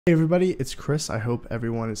Hey everybody, it's Chris. I hope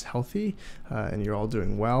everyone is healthy and you're all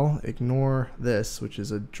doing well. Ignore this, which is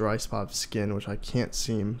a dry spot of skin, which I can't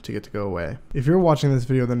seem to get to go away. If you're watching this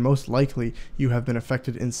video, then most likely you have been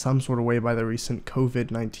affected in some sort of way by the recent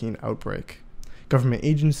COVID-19 outbreak. Government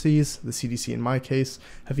agencies, the CDC in my case,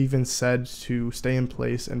 have even said to stay in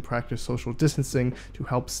place and practice social distancing to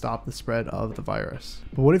help stop the spread of the virus.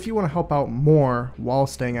 But what if you want to help out more while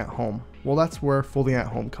staying at home? Well, that's where folding at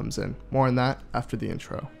home comes in. More on that after the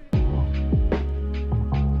intro.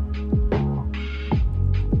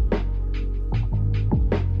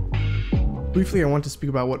 Briefly, I want to speak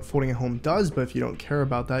about what folding at home does, but if you don't care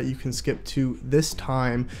about that, you can skip to this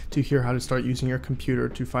time to hear how to start using your computer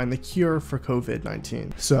to find the cure for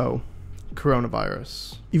COVID-19. So,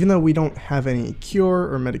 coronavirus. Even though we don't have any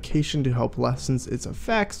cure or medication to help lessen its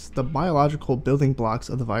effects, the biological building blocks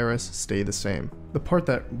of the virus stay the same. The part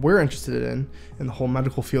that we're interested in, and the whole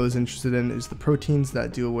medical field is interested in, is the proteins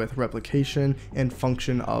that deal with replication and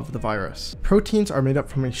function of the virus. Proteins are made up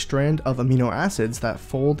from a strand of amino acids that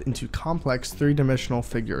fold into complex three-dimensional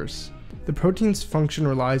figures. The protein's function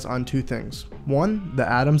relies on two things. One, the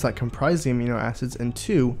atoms that comprise the amino acids, and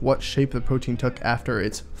two, what shape the protein took after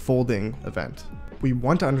its folding event. We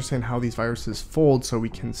want to understand how these viruses fold so we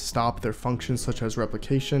can stop their functions such as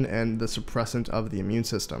replication and the suppressant of the immune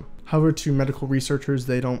system. However, to medical researchers,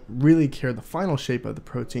 they don't really care the final shape of the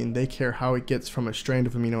protein, they care how it gets from a strand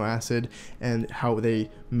of amino acid and how the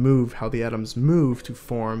atoms move to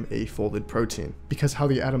form a folded protein. Because how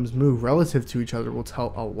the atoms move relative to each other will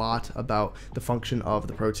tell a lot about the function of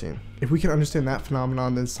the protein. If we can understand that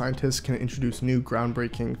phenomenon, then scientists can introduce new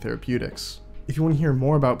groundbreaking therapeutics. If you want to hear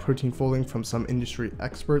more about protein folding from some industry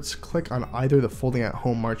experts, click on either the Folding at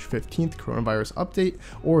Home March 15th coronavirus update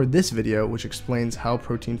or this video, which explains how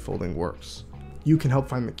protein folding works. You can help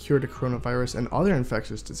find the cure to coronavirus and other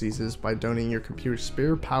infectious diseases by donating your computer's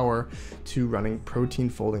spare power to running protein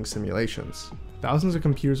folding simulations. Thousands of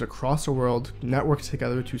computers across the world network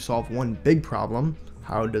together to solve one big problem: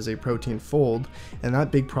 how does a protein fold? And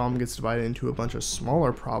that big problem gets divided into a bunch of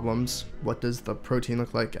smaller problems. What does the protein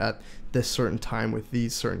look like at this certain time with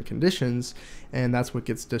these certain conditions? And that's what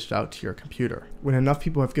gets dished out to your computer. When enough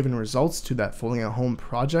people have given results to that Folding at Home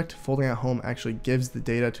project, Folding at Home actually gives the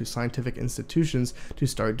data to scientific institutions to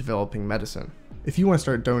start developing medicine. If you want to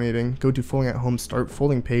start donating, go to Folding at Home's Start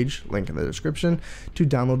Folding page, link in the description, to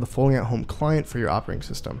download the Folding at Home client for your operating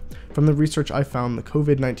system. From the research I found, the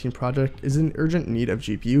COVID-19 project is in urgent need of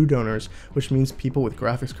GPU donors, which means people with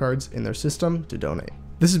graphics cards in their system to donate.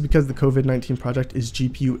 This is because the COVID-19 project is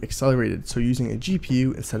GPU accelerated, so using a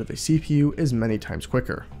GPU instead of a CPU is many times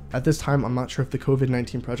quicker. At this time, I'm not sure if the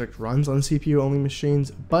COVID-19 project runs on CPU-only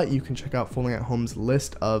machines, but you can check out Folding at Home's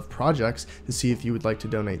list of projects to see if you would like to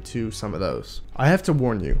donate to some of those. I have to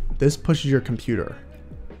warn you, this pushes your computer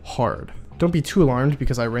hard. Don't be too alarmed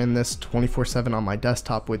because I ran this 24/7 on my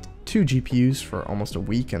desktop with 2 GPUs for almost a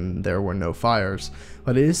week and there were no fires,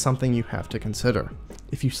 but it is something you have to consider.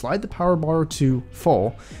 If you slide the power bar to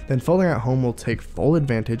full, then Folding at Home will take full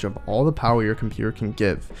advantage of all the power your computer can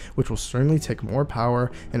give, which will certainly take more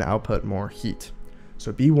power and output more heat.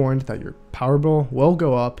 So be warned that your power bill will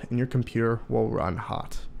go up and your computer will run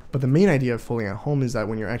hot. But the main idea of Folding at Home is that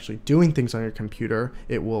when you're actually doing things on your computer,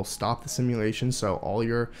 it will stop the simulation, so all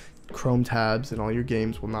your Chrome tabs and all your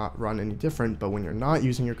games will not run any different, but when you're not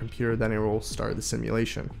using your computer, then it will start the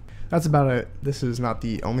simulation. That's about it. This is not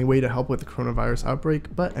the only way to help with the coronavirus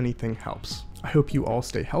outbreak, but anything helps. I hope you all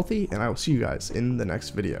stay healthy, and I will see you guys in the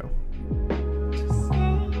next video.